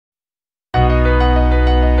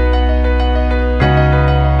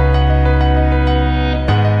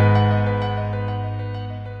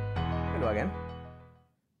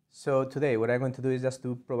So today what I'm going to do is just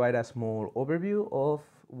to provide a small overview of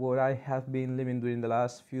what I have been living during the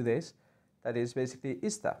last few days. That is basically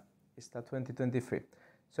ISSTA 2023.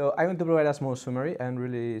 So I'm going to provide a small summary. I'm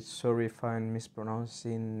really sorry if I'm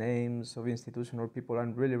mispronouncing names of institutions or people.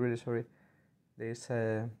 I'm really sorry. There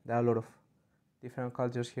are a lot of different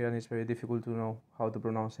cultures here and it's very difficult to know how to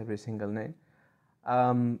pronounce every single name.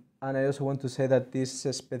 And I also want to say that this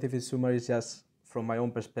specific summary is just from my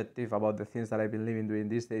own perspective about the things that I've been living during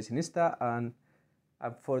these days in ISSTA, and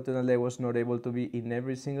unfortunately I was not able to be in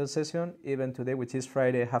every single session. Even today, which is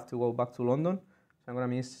Friday, I have to go back to London, so I'm going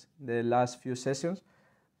to miss the last few sessions.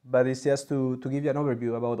 But it's just to give you an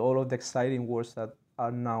overview about all of the exciting works that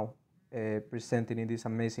are now presenting in this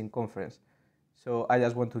amazing conference. So I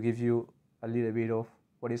just want to give you a little bit of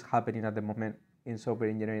what is happening at the moment in software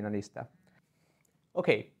engineering and ISSTA.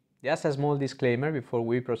 Okay, just a small disclaimer before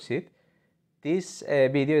we proceed. This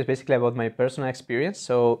video is basically about my personal experience.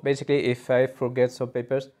 So basically, if I forget some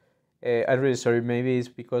papers, I'm really sorry. Maybe it's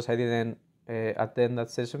because I didn't attend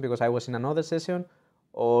that session because I was in another session,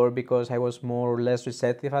 or because I was more or less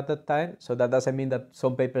receptive at that time. So that doesn't mean that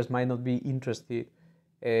some papers might not be interested,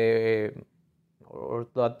 or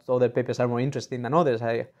that other papers are more interesting than others.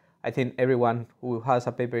 I think everyone who has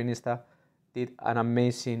a paper in ISSTA did an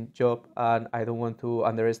amazing job, and I don't want to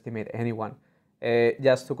underestimate anyone.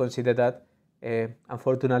 Just to consider that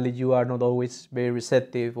unfortunately you are not always very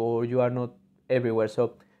receptive, or you are not everywhere,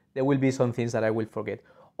 so there will be some things that I will forget.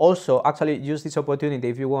 Also, actually use this opportunity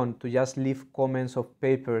if you want to just leave comments of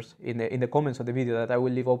papers in the comments of the video that I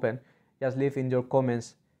will leave open. Just leave in your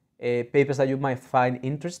comments papers that you might find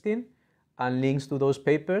interesting and links to those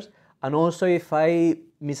papers. And also, if I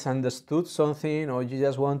misunderstood something, or you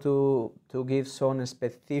just want to give some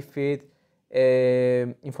specific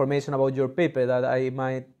information about your paper that I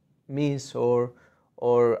might miss, or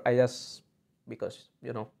I just, because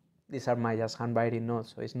these are my just handwriting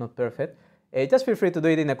notes, so it's not perfect, just feel free to do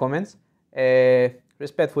it in the comments.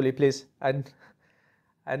 Respectfully, please. I'm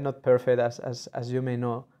not perfect, as you may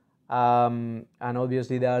know, and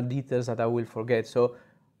obviously there are details that I will forget, so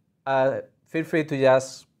feel free to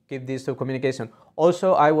just keep this to communication.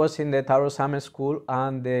 Also, I was in the Taro Summer School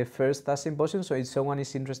and the first task symposium, so if someone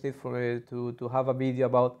is interested to have a video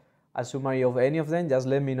about a summary of any of them, just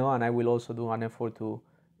let me know, and I will also do an effort to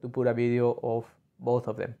put a video of both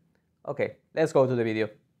of them. Okay, let's go to the video.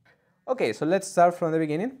 Okay, so let's start from the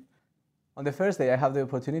beginning. On the first day, I have the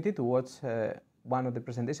opportunity to watch one of the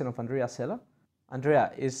presentations of Andrea Sella.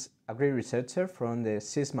 Andrea is a great researcher from the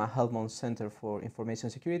SISMA Helmont Center for Information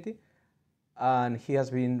Security, and he has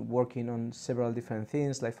been working on several different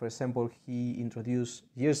things. Like, for example, he introduced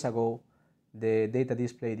years ago the data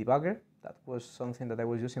display debugger. That was something that I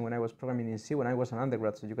was using when I was programming in C when I was an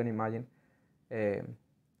undergrad, so you can imagine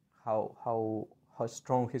how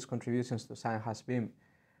strong his contributions to science has been.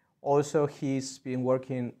 Also, he's been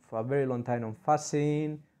working for a very long time on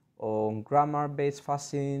fuzzing, on grammar-based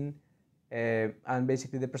fuzzing, and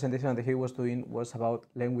basically the presentation that he was doing was about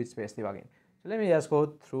language-based debugging. So let me just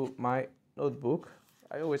go through my notebook.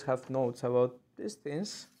 I always have notes about these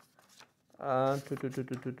things.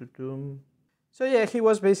 So yeah, he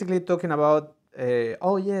was basically talking about, he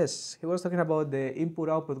was talking about the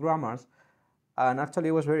input-output grammars. And actually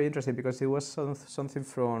it was very interesting because it was something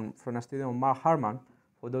from a student, Mark Harman.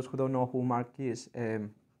 For those who don't know who Mark is,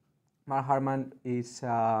 Mark Harman is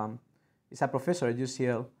a professor at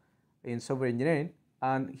UCL in software engineering,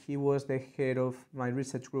 and he was the head of my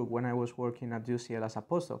research group when I was working at UCL as a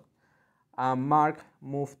postdoc. Mark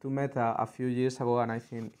moved to Meta a few years ago, and I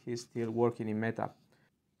think he's still working in Meta.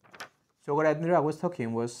 So what Andrea was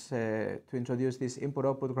talking was to introduce these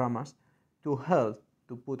input-output grammars to help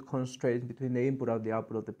to put constraints between the input and the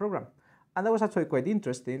output of the program. And that was actually quite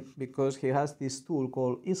interesting because he has this tool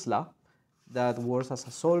called ISSTA that works as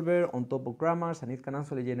a solver on top of grammars, and it can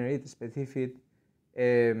actually generate specific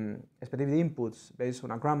inputs based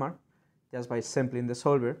on a grammar just by sampling the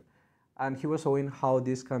solver. And he was showing how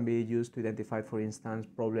this can be used to identify, for instance,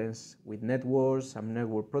 problems with networks and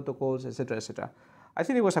network protocols, etc., etc. I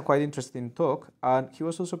think it was a quite interesting talk, and he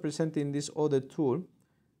was also presenting this other tool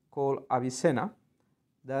called Avicenna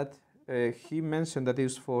that he mentioned that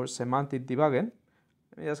is for semantic debugging.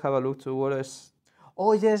 Let me just have a look to what is.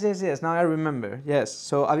 Oh yes. Now I remember. Yes.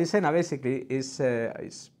 So Avicenna basically is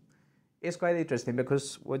quite interesting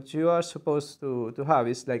because what you are supposed to have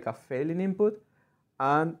is like a failing input,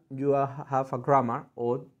 and you have a grammar,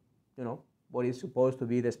 or what is supposed to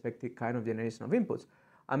be the expected kind of generation of inputs.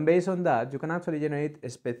 And based on that, you can actually generate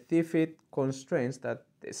specific constraints that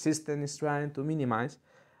the system is trying to minimize,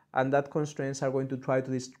 and that constraints are going to try to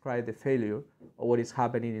describe the failure or what is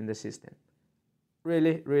happening in the system.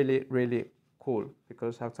 really, really, really cool,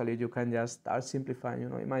 because actually you can just start simplifying.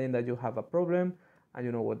 Imagine that you have a problem and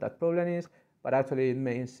you know what that problem is, but actually it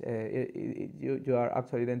means you are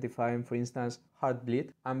actually identifying, for instance,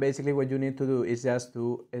 heartbleed, and basically what you need to do is just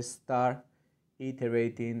to start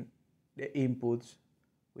iterating the inputs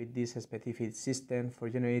with this specific system for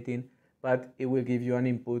generating, but it will give you an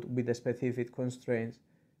input with the specific constraints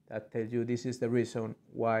that tell you this is the reason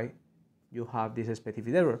why you have this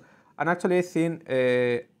specific error. And actually I think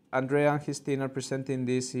Andrea and his team are presenting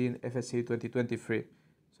this in FSC 2023.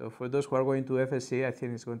 So for those who are going to FSC, I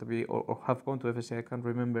think it's going to be, or have gone to FSC, I can't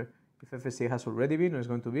remember if FSC has already been or is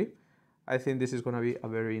going to be. I think this is going to be a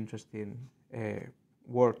very interesting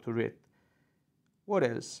work to read. What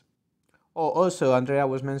else? Oh, also Andrea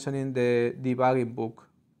was mentioning the debugging book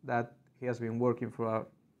that he has been working for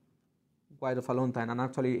quite a long time, and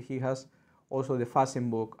actually he has also the Fuzzing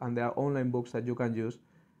book, and there are online books that you can use,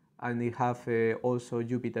 and they have also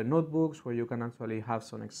Jupyter notebooks where you can actually have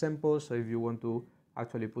some examples. So if you want to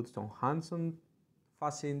actually put some hands on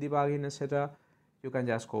fuzzing, debugging, etc., you can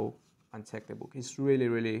just go and check the book. It's really,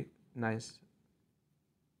 really nice.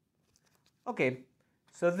 Okay,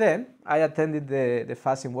 so then I attended the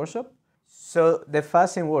Fuzzing workshop. So the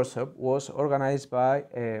Fuzzing workshop was organized by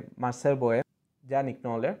Marcel Boer, Yannick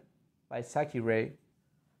Noller, by Saki Ray,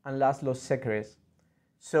 and Laszlo Sekeres.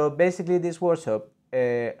 So basically this workshop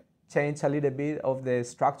changed a little bit of the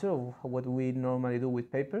structure of what we normally do with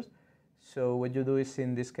papers. So what you do is,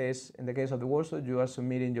 in this case, in the case of the workshop, you are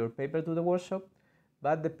submitting your paper to the workshop,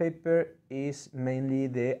 but the paper is mainly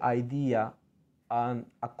the idea and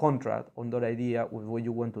a contract on that idea with what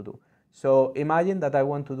you want to do. So imagine that I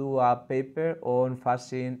want to do a paper on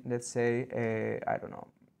fuzzing, let's say, I don't know,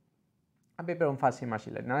 a paper on fuzzing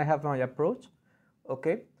machine learning. Now I have my approach,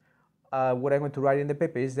 okay? What I'm going to write in the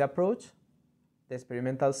paper is the approach, the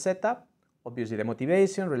experimental setup, obviously the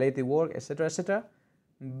motivation, related work, etc., etc.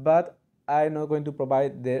 But I'm not going to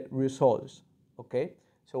provide the results, okay?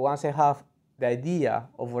 So once I have the idea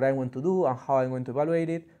of what I want to do and how I'm going to evaluate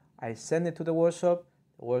it, I send it to the workshop.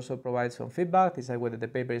 The workshop provides some feedback, decide whether the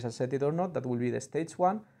paper is accepted or not. That will be the stage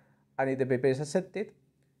one. And if the paper is accepted,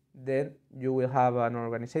 then you will have an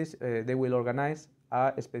organization, they will organize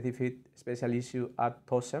a specific special issue at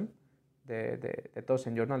TOSEM, the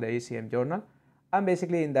TOSEM journal, the ACM journal. And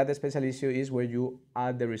basically in that special issue is where you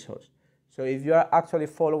add the results. So if you are actually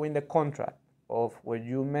following the contract of what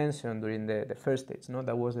you mentioned during the first stage, no,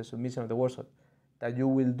 that was the submission of the workshop, that you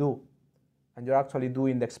will do, and you're actually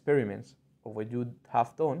doing the experiments of what you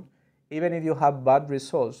have done, even if you have bad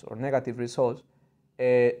results or negative results,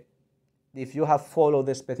 if you have followed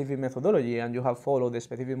the specific methodology and you have followed the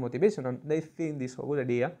specific motivation and they think this is a good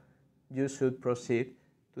idea, you should proceed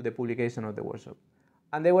to the publication of the workshop.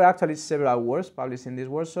 And there were actually several works published in this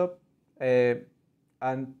workshop, and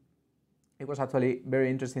it was actually very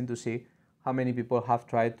interesting to see how many people have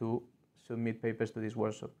tried to submit papers to this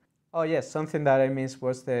workshop. Oh yes, something that I missed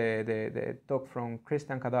was the talk from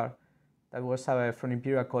Christian Kadar, that was from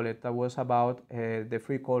Imperial College, that was about the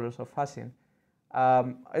three colors of fuzzing.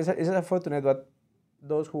 It's unfortunate, but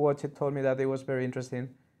those who watched it told me that it was very interesting.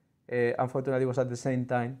 Unfortunately, it was at the same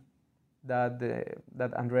time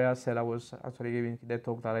that Andrea Sella was actually giving the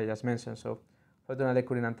talk that I just mentioned, so fortunately I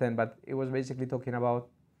couldn't attend, but it was basically talking about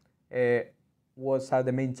what are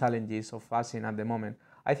the main challenges of fuzzing at the moment.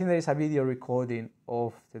 I think there is a video recording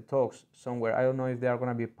of the talks somewhere. I don't know if they are going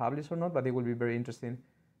to be published or not, but it will be very interesting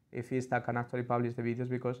if ISSTA can actually publish the videos,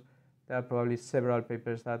 because there are probably several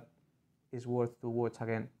papers that is worth to watch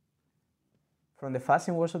again. From the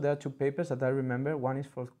fuzzing workshop, there are two papers that I remember. One is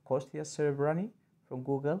for Kostia Cerebrani from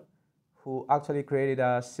Google, who actually created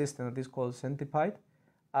a system that is called Centipede,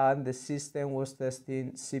 and the system was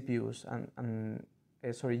testing CPUs and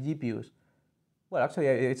GPUs. Well, actually,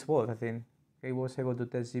 it's both, I think. He was able to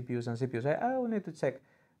test GPUs and CPUs. I will need to check.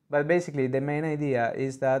 But basically, the main idea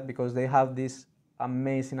is that because they have this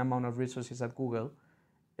amazing amount of resources at Google,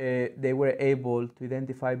 they were able to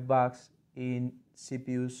identify bugs in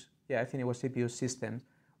CPUs. Yeah, I think it was CPU systems,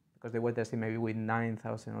 because they were testing maybe with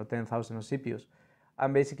 9,000 or 10,000 of CPUs.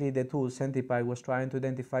 And basically, the tool Centipede was trying to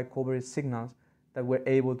identify coverage signals that were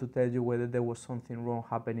able to tell you whether there was something wrong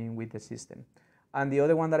happening with the system. And the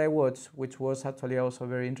other one that I watched, which was actually also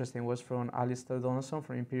very interesting, was from Alistair Donaldson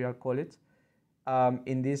from Imperial College.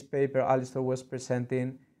 In this paper, Alistair was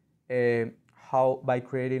presenting how, by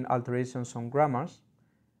creating alterations on grammars,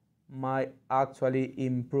 might actually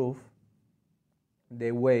improve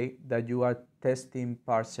the way that you are testing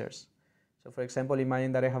parsers. So for example,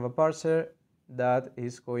 imagine that I have a parser that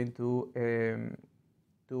is going to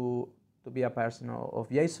be a parser of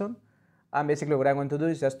JSON, And basically what I'm going to do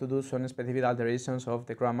is just to do some specific alterations of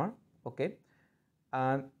the grammar, okay?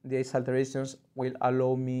 And these alterations will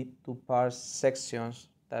allow me to parse sections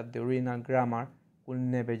that the original grammar will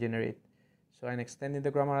never generate. So I'm extending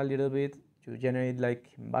the grammar a little bit to generate like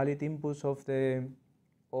invalid inputs of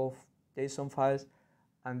JSON files,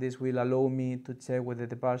 and this will allow me to check whether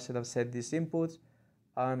the parser have set these inputs,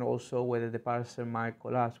 and also whether the parser might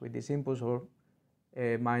collapse with these inputs or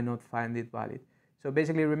might not find it valid. So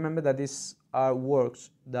basically remember that these are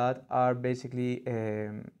works that are basically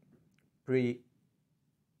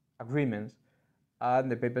pre-agreements,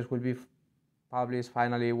 and the papers will be published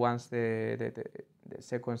finally once the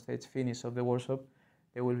second stage finish of the workshop.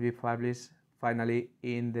 They will be published finally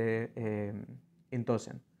in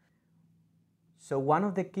TOSEN. So one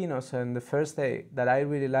of the keynotes on the first day that I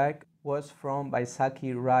really liked was from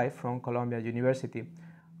Baisaki Rai from Columbia University.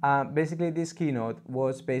 Basically, this keynote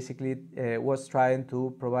was trying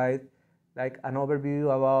to provide like an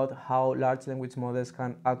overview about how large language models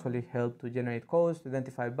can actually help to generate codes, to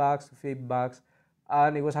identify bugs, to fix bugs,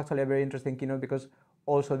 and it was actually a very interesting keynote because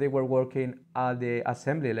also they were working at the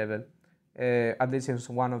assembly level. And this is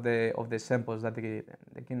one of the samples that the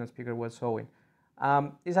keynote speaker was showing.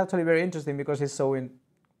 It's actually very interesting because it's showing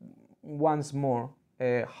once more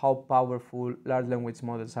how powerful large language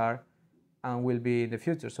models are and will be in the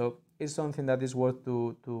future. So it's something that is worth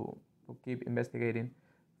to keep investigating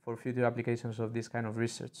for future applications of this kind of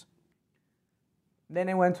research. Then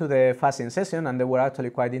I went to the fuzzing session, and there were actually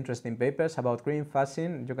quite interesting papers about green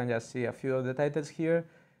fuzzing. You can just see a few of the titles here.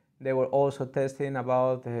 They were also testing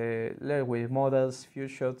about language models, few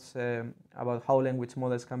shots about how language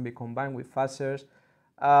models can be combined with fuzzers.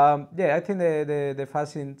 Yeah, I think the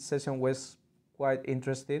fuzzing session was quite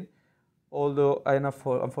interesting, although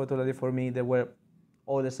unfortunately for me there were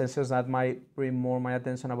all the sessions that might bring more my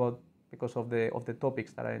attention because of the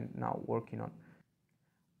topics that I'm now working on.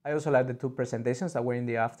 I also like the two presentations that were in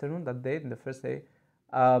the afternoon that day, in the first day.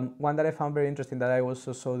 One that I found very interesting that I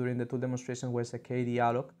also saw during the two demonstrations was a K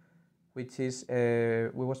dialogue, which is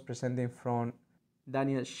we was presenting from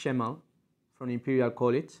Daniel Schemmel from Imperial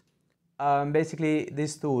College. Basically,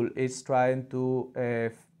 this tool is trying to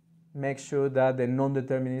make sure that the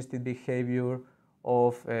non-deterministic behavior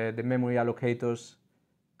of the memory allocators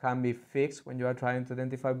can be fixed when you are trying to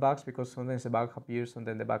identify bugs, because sometimes the bug appears and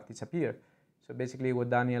then the bug disappears. So basically what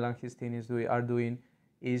Daniel and his team are doing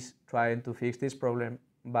is trying to fix this problem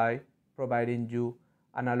by providing you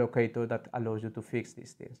an allocator that allows you to fix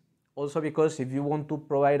these things. Also because if you want to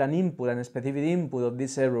provide an input, a specific input of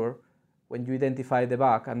this error, when you identify the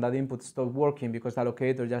bug and that input stops working because the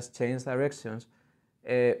allocator just changed directions,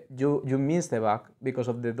 you miss the bug because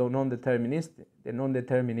of the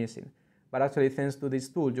non-determinism. But actually, thanks to this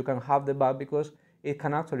tool, you can have the bug because it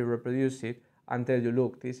can actually reproduce it and tell you,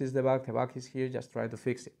 look, this is the bug is here, just try to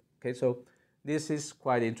fix it. Okay, so this is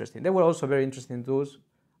quite interesting. There were also very interesting tools.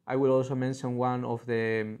 I will also mention one of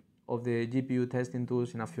the GPU testing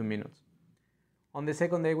tools in a few minutes. On the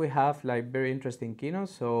second day, we have like very interesting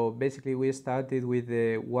keynotes. So basically, we started with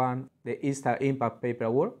the ISSTA Impact Paper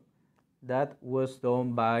Award that was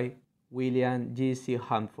done by William G.C.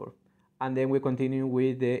 Hanford. And then we continue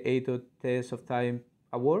with the 8 Test of Time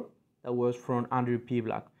Award that was from Andrew P.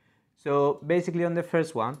 Black. So basically on the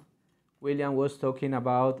first one, William was talking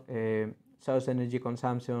about source energy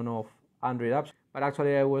consumption of Android apps. But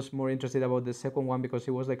actually I was more interested about the second one because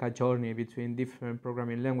it was like a journey between different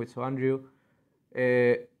programming languages. So Andrew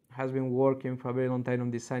has been working for a very long time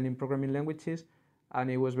on designing programming languages,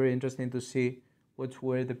 and it was very interesting to see what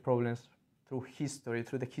were the problems through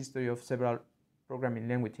the history of several programming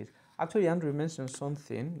languages. Actually, Andrew mentioned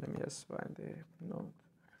something. Let me just find the note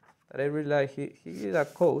that I really like. He did a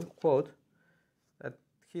quote that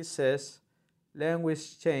he says,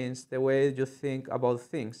 "Language changes the way you think about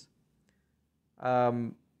things."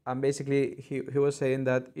 And basically, he was saying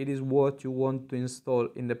that it is what you want to install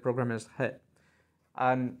in the programmer's head.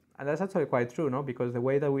 And that's actually quite true, no? Because the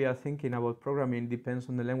way that we are thinking about programming depends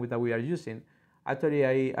on the language that we are using.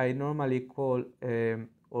 Actually, I normally call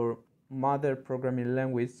our mother programming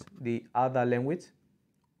language the Ada language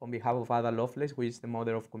on behalf of Ada Lovelace, which is the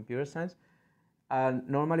mother of computer science. And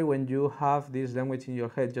normally when you have this language in your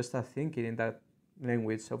head, just start thinking in that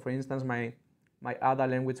language. So for instance, my Ada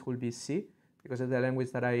language will be C, because it's the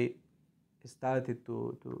language that I started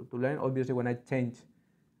to learn. Obviously, when I change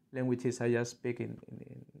languages, I just speak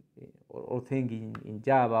or think in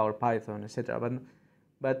Java or Python, etc.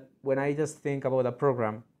 But when I just think about a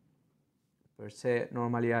program per se,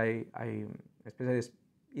 normally I especially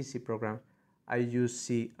easy program, I use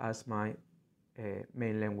C as my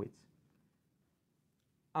main language.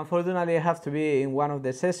 Unfortunately, I have to be in one of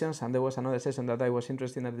the sessions, and there was another session that I was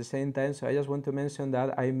interested in at the same time, so I just want to mention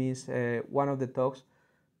that I missed one of the talks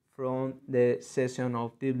from the session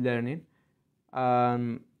of deep learning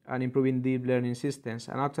and improving deep learning systems.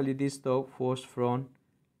 And actually this talk was from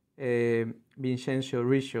Vincenzo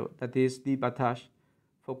Riccio, that is Deep Attach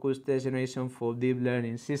Focused Test Generation for Deep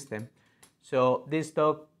Learning System. So this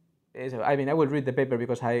talk is, I mean, I will read the paper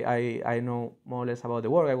because I know more or less about the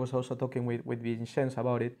work. I was also talking with Vincenzo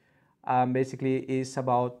about it. Basically, it's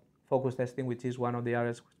about focus testing, which is one of the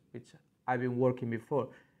areas which I've been working before.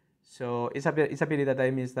 So it's a pity that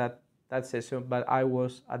I missed that session, but I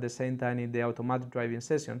was at the same time in the automatic driving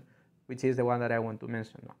session, which is the one that I want to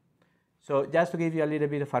mention now. So just to give you a little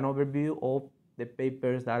bit of an overview of the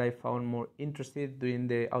papers that I found more interested during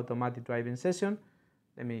the automatic driving session,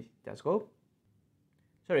 let me just go.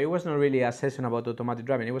 Sorry, it was not really a session about automatic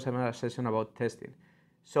driving, it was a session about testing.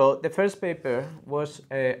 So the first paper was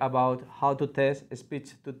about how to test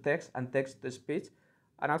speech to text and text to speech.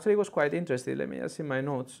 And actually it was quite interesting. Let me just see my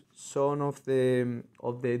notes. Some of the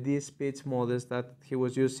these speech models that he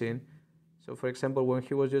was using. So for example, when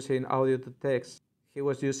he was using audio to text, he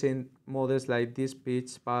was using models like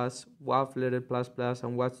DeepSpeech, PASS, WAV Letter++,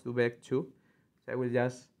 and Watts2Vec 2. So I will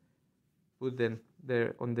just put them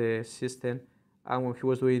there on the system. And when he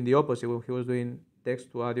was doing the opposite, when he was doing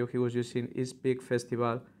text to audio, he was using eSpeak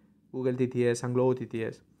Festival, Google TTS, and Glow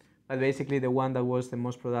TTS. But basically the one that was the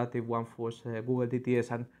most productive one was Google TTS,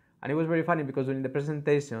 and it was very funny because during the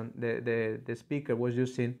presentation the speaker was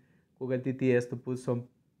using Google TTS to put some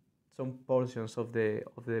portions of the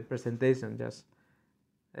presentation just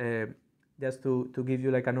to give you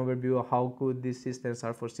like an overview of how good these systems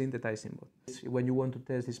are for synthesizing. When you want to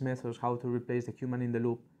test these methods, how to replace the human in the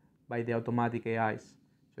loop by the automatic AIs.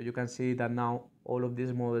 So you can see that now all of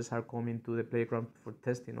these models are coming to the playground for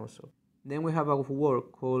testing also. Then we have a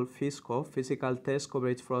work called PhysCov, Physical Test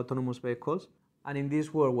Coverage for Autonomous Vehicles. And in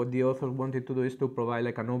this work, what the authors wanted to do is to provide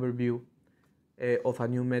like an overview of a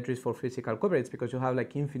new metrics for physical coverage, because you have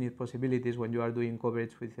like infinite possibilities when you are doing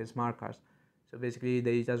coverage with smart cars. So basically,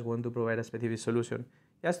 they just want to provide a specific solution.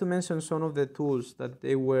 Just to mention some of the tools that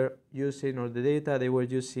they were using, or the data they were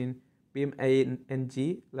using: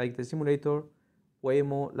 BeamNG, like the simulator,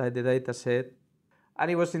 Waymo, like the data set. And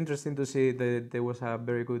it was interesting to see that there was a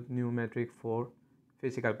very good new metric for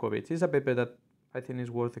physical coverage. It's a paper that I think is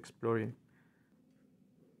worth exploring.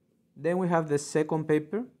 Then we have the second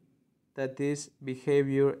paper, that is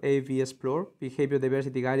Behavior AV Explore, Behavior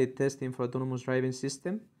Diversity Guided Testing for Autonomous Driving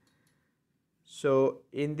System. So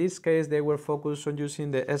in this case, they were focused on using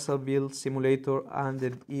the SL-Build simulator and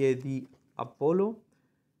the EAD Apollo.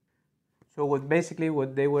 So what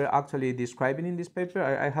they were actually describing in this paper,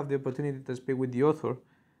 I have the opportunity to speak with the author.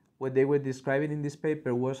 What they were describing in this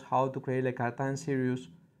paper was how to create like a time series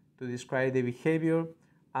to describe the behavior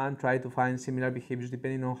and try to find similar behaviors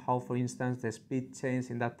depending on how, for instance, the speed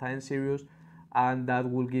changes in that time series, and that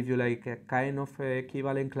will give you like a kind of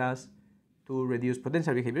equivalent class to reduce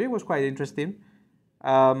potential behavior. It was quite interesting,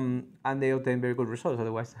 and they obtained very good results,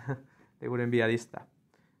 otherwise they wouldn't be at ISSTA.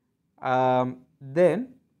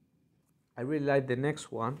 Then I really like the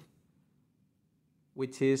next one,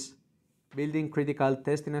 which is building critical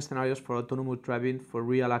testing scenarios for autonomous driving for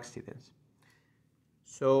real accidents.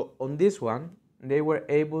 So on this one, they were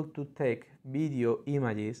able to take video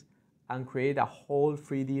images and create a whole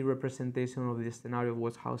 3D representation of the scenario of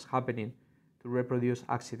what was happening to reproduce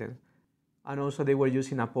accidents. And also they were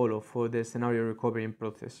using Apollo for the scenario recovery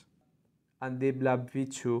process, and DeepLab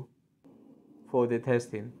V2 for the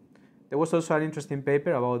testing. There was also an interesting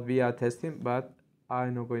paper about VR testing, but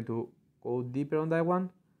I'm not going to go deeper on that one.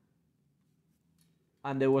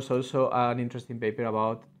 And there was also an interesting paper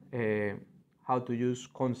about how to use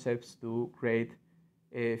concepts to create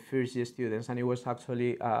first-year students, and it was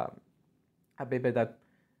actually a paper that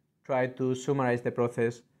tried to summarize the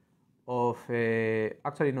process of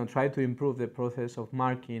try to improve the process of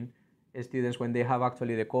marking students when they have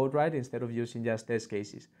actually the code right, instead of using just test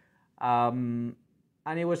cases.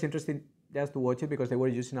 And it was interesting just to watch it because they were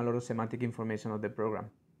using a lot of semantic information of the program.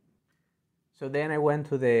 So then I went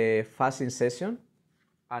to the fuzzing session,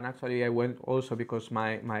 and actually I went also because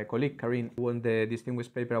my colleague Karin won the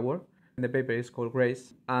Distinguished Paper Award. The paper is called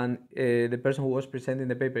Grace, and the person who was presenting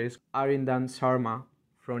the paper is Arindan Sharma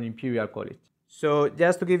from Imperial College. So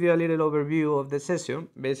just to give you a little overview of the session,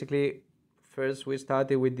 basically first we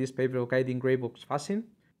started with this paper of guiding gray box fuzzing.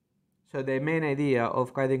 So the main idea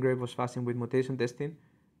of guiding gray box fuzzing with mutation testing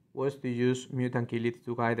was to use mutant kill it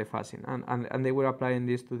to guide the fuzzing, and they were applying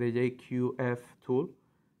this to the JQF tool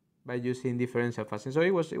by using differential fuzzing. So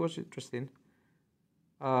it was interesting.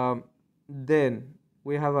 Then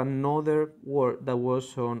we have another work that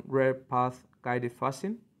was on rare path guided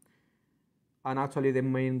fuzzing. And actually the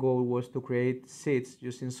main goal was to create seeds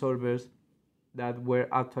using solvers that were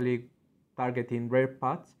actually targeting rare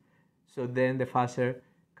paths. So then the fuzzer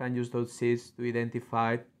can use those seeds to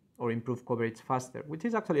identify or improve coverage faster, which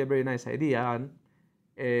is actually a very nice idea.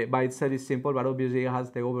 And by itself is simple, but obviously it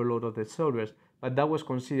has the overload of the solvers. But that was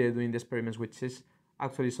considered during the experiments, which is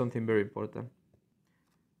actually something very important.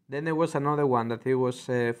 Then there was another one that it was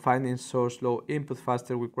finding source low input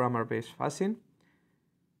faster with grammar-based fuzzing.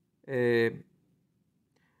 There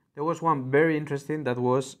was one very interesting that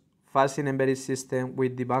was fuzzing embedded system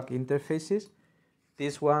with debug interfaces.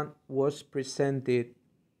 This one was presented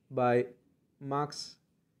by Max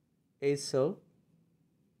Eisel.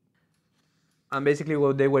 And basically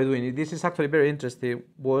what they were doing, this is actually very interesting,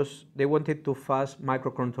 was they wanted to fuzz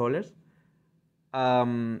microcontrollers.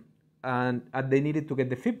 And they needed to get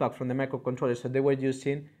the feedback from the microcontroller. So they were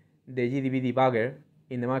using the GDB debugger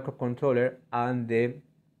in the microcontroller and the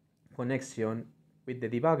connection with the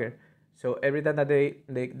debugger. So every time that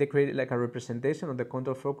they created like a representation of the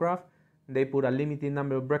control flow graph, they put a limited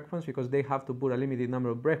number of breakpoints because they have to put a limited number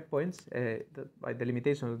of breakpoints by the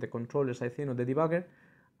limitation of the controllers, I think, of the debugger.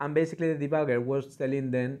 And basically the debugger was telling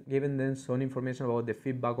them, giving them some information about the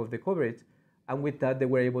feedback of the coverage. And with that, they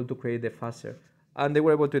were able to create the fuzzer. And they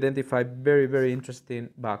were able to identify very, very interesting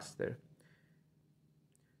bugs there.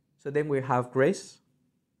 So then we have Grace.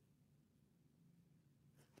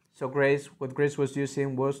 So what Grace was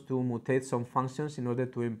using was to mutate some functions in order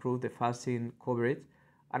to improve the fuzzing coverage.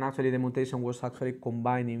 And actually the mutation was actually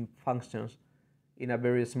combining functions in a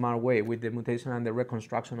very smart way with the mutation and the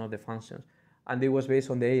reconstruction of the functions. And it was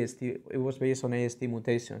based on the AST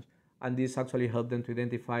mutations. And this actually helped them to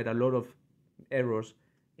identify a lot of errors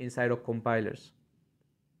inside of compilers.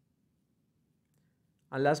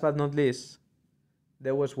 And last but not least,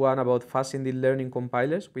 there was one about fuzzing deep learning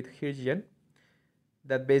compilers with HirGen.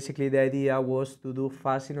 That basically the idea was to do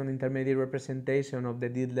fuzzing on intermediate representation of the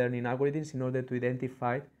deep learning algorithms in order to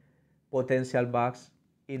identify potential bugs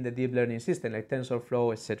in the deep learning system, like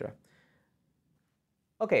TensorFlow, etc.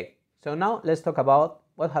 Okay, so now let's talk about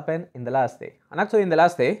what happened in the last day. And actually in the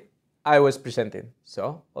last day, I was presenting.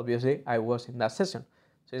 So obviously I was in that session.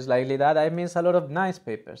 So it's likely that I missed a lot of nice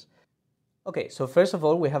papers. Okay, so first of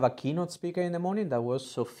all, we have a keynote speaker in the morning that was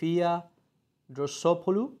Sofia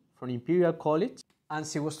Drosopoulou from Imperial College. And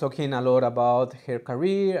she was talking a lot about her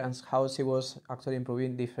career and how she was actually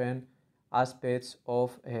improving different aspects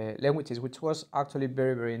of languages, which was actually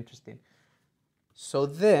very, very interesting. So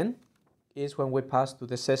then is when we pass to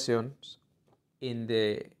the sessions in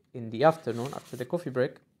the afternoon after the coffee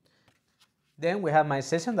break. Then we have my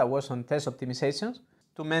session that was on test optimizations.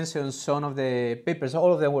 To mention some of the papers,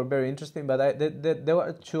 all of them were very interesting, but there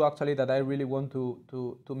were two actually that I really want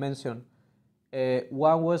to mention.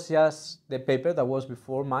 One was just the paper that was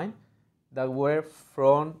before mine, that was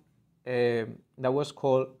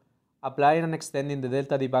called Applying and Extending the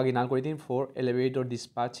Delta Debugging Algorithm for Elevator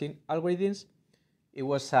Dispatching Algorithms. It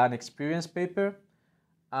was an experience paper,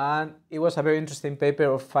 and it was a very interesting paper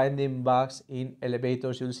of finding bugs in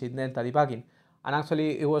elevators using delta debugging. And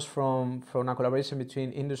actually it was from a collaboration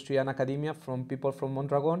between industry and academia from people from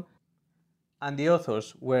Mondragon. And the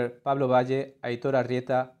authors were Pablo Valle, Aitor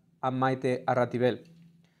Arrieta, and Maite Arratibel.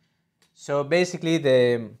 So basically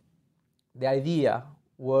the idea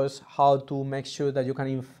was how to make sure that you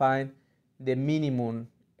can find the minimum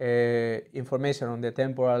information on the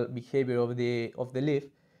temporal behavior of the leaf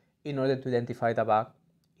in order to identify the bug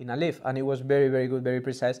in a leaf. And it was very, very good, very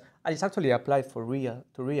precise. And it's actually applied to real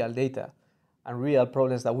data and real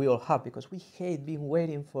problems that we all have, because we hate being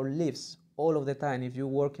waiting for leaves all of the time. If you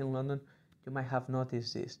work in London, you might have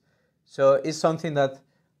noticed this. So it's something that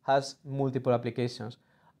has multiple applications.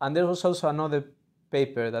 And there was also another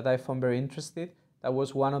paper that I found very interesting. That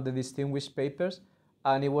was one of the distinguished papers,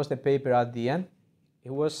 and it was the paper at the end.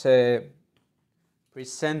 It was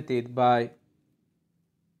presented by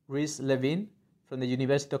Rhys Levine from the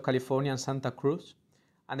University of California in Santa Cruz,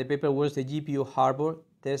 and the paper was the GPU Harbor,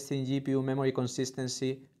 Testing GPU Memory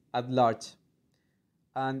Consistency at Large.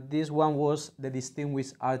 And this one was the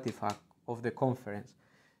distinguished artifact of the conference.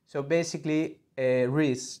 So basically,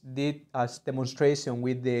 Rhys did a demonstration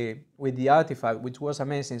with the artifact, which was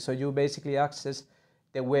amazing. So you basically access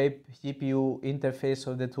the web GPU interface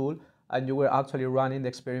of the tool, and you were actually running the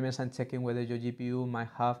experiments and checking whether your GPU might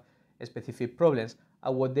have specific problems.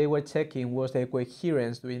 And what they were checking was the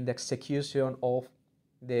coherence during the execution of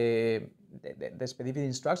the specific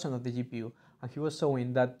instruction of the GPU. And he was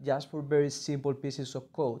showing that just for very simple pieces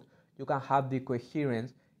of code, you can have the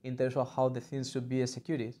coherence in terms of how the things should be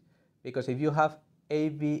executed. Because if you have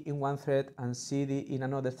AB in one thread and CD in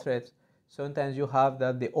another thread, sometimes you have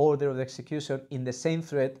that the order of the execution in the same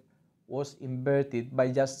thread was inverted by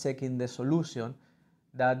just checking the solution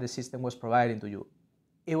that the system was providing to you.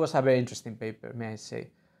 It was a very interesting paper, may I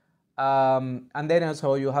say. And then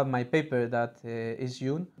also you have my paper that is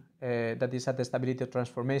June, that is a testability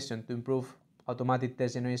transformation to improve automatic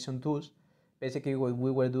test generation tools. Basically what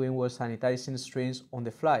we were doing was sanitizing strings on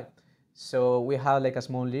the fly. So we have like a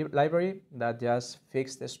small library that just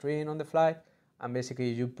fixes the string on the fly, and basically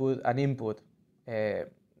you put an input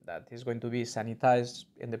that is going to be sanitized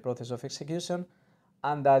in the process of execution,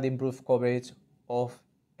 and that improves coverage of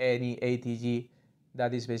any ATG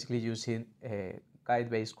that is basically using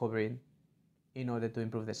guide-based covering in order to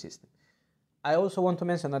improve the system. I also want to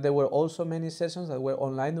mention that there were also many sessions that were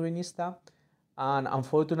online during ISSTA, and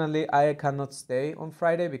unfortunately I cannot stay on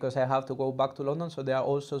Friday because I have to go back to London, so there are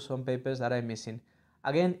also some papers that I'm missing.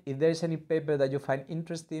 Again, if there is any paper that you find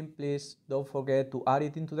interesting, please don't forget to add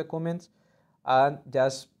it into the comments and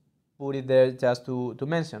just put it there just to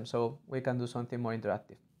mention, so we can do something more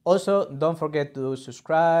interactive. Also, don't forget to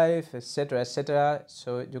subscribe, etc.,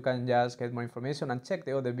 so you can just get more information and check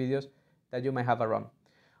the other videos that you might have around.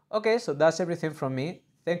 Okay, so that's everything from me.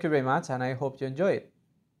 Thank you very much, and I hope you enjoy it.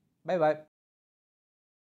 Bye bye.